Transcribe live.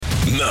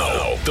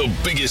Now, the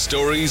biggest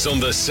stories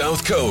on the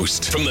South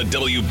Coast from the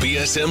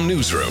WBSM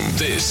Newsroom.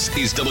 This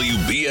is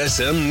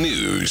WBSM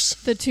News.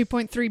 The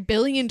 $2.3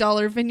 billion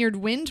Vineyard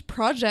Wind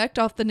project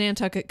off the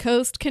Nantucket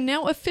coast can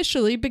now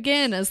officially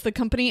begin as the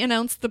company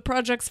announced the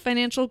project's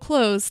financial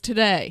close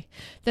today.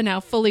 The now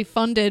fully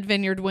funded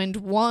Vineyard Wind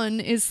 1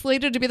 is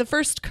slated to be the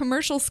first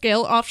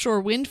commercial-scale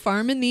offshore wind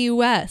farm in the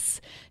U.S.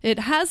 It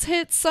has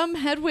hit some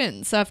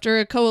headwinds after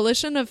a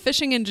coalition of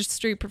fishing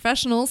industry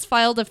professionals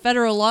filed a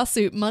federal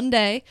lawsuit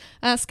Monday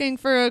asking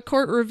for a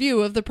court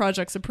review of the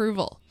project's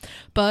approval.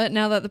 But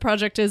now that the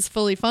project is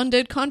fully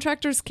funded,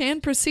 contractors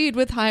can proceed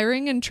with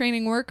hiring and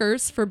training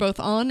workers for both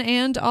on-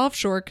 and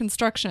offshore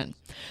construction.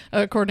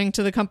 According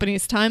to the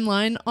company's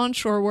timeline,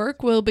 onshore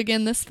work will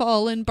begin this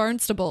fall in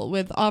Barnstable,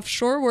 with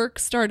offshore work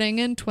starting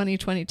in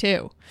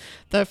 2022.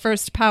 The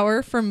first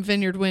power from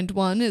Vineyard Wind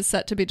 1 is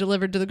set to be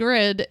delivered to the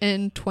grid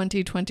in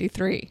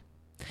 2023.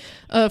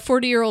 A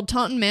 40-year-old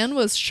Taunton man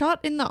was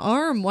shot in the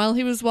arm while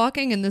he was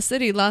walking in the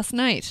city last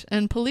night,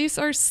 and police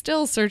are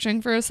still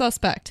searching for a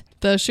suspect.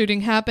 The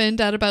shooting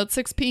happened at about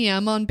 6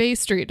 p.m. on Bay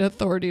Street,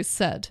 authorities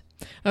said.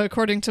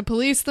 According to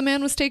police, the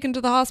man was taken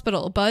to the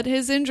hospital, but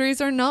his injuries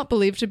are not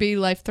believed to be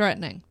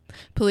life-threatening.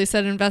 Police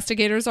said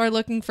investigators are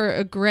looking for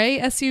a gray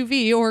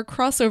SUV or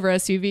crossover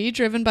SUV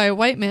driven by a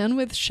white man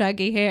with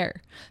shaggy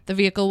hair. The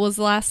vehicle was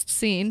last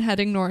seen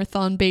heading north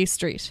on Bay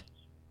Street.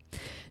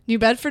 New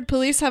Bedford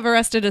police have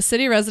arrested a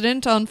city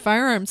resident on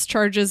firearms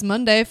charges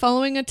Monday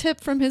following a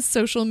tip from his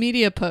social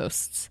media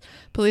posts.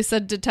 Police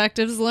said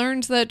detectives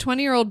learned that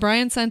 20-year-old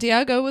Brian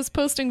Santiago was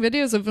posting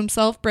videos of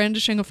himself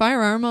brandishing a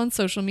firearm on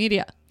social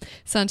media.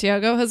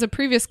 Santiago has a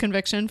previous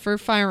conviction for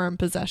firearm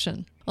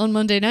possession. On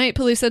Monday night,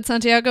 police said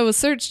Santiago was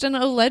searched and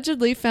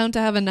allegedly found to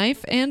have a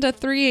knife and a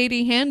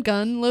 .380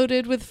 handgun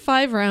loaded with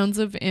 5 rounds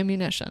of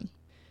ammunition.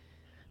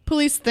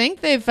 Police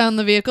think they've found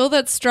the vehicle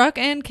that struck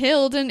and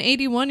killed an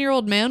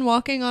 81-year-old man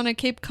walking on a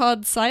Cape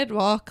Cod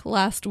sidewalk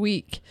last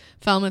week.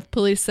 Falmouth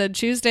police said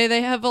Tuesday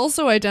they have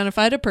also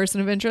identified a person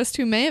of interest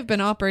who may have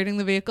been operating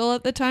the vehicle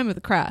at the time of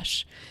the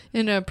crash.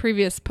 In a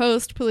previous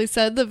post, police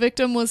said the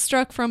victim was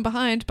struck from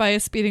behind by a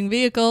speeding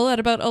vehicle at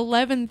about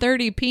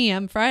 11:30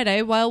 p.m.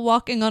 Friday while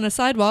walking on a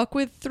sidewalk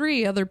with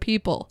 3 other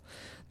people.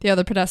 The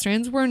other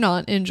pedestrians were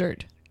not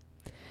injured.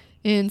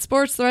 In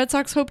sports, the Red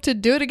Sox hope to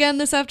do it again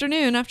this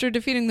afternoon after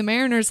defeating the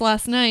Mariners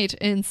last night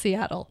in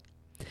Seattle.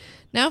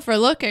 Now for a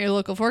look at your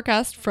local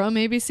forecast from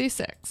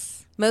ABC6.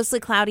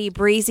 Mostly cloudy,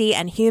 breezy,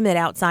 and humid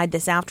outside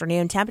this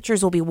afternoon.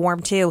 Temperatures will be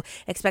warm, too.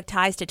 Expect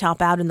highs to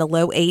top out in the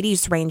low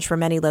 80s range for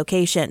many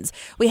locations.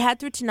 We head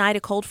through tonight. A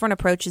cold front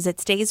approaches. It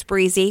stays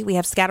breezy. We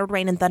have scattered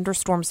rain and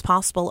thunderstorms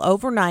possible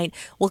overnight.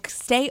 We'll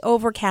stay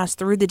overcast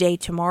through the day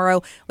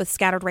tomorrow with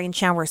scattered rain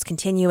showers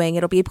continuing.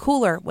 It'll be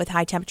cooler with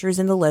high temperatures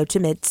in the low to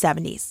mid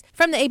 70s.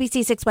 From the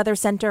ABC6 Weather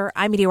Center,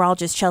 I'm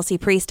meteorologist Chelsea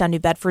Priest on New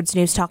Bedford's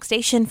News Talk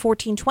Station,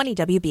 1420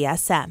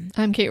 WBSM.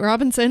 I'm Kate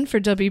Robinson for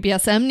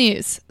WBSM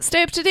News.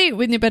 Stay up to date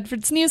with New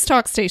Bedford's News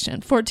Talk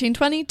Station,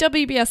 1420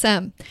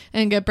 WBSM,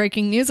 and get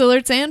breaking news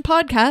alerts and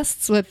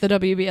podcasts with the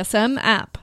WBSM app.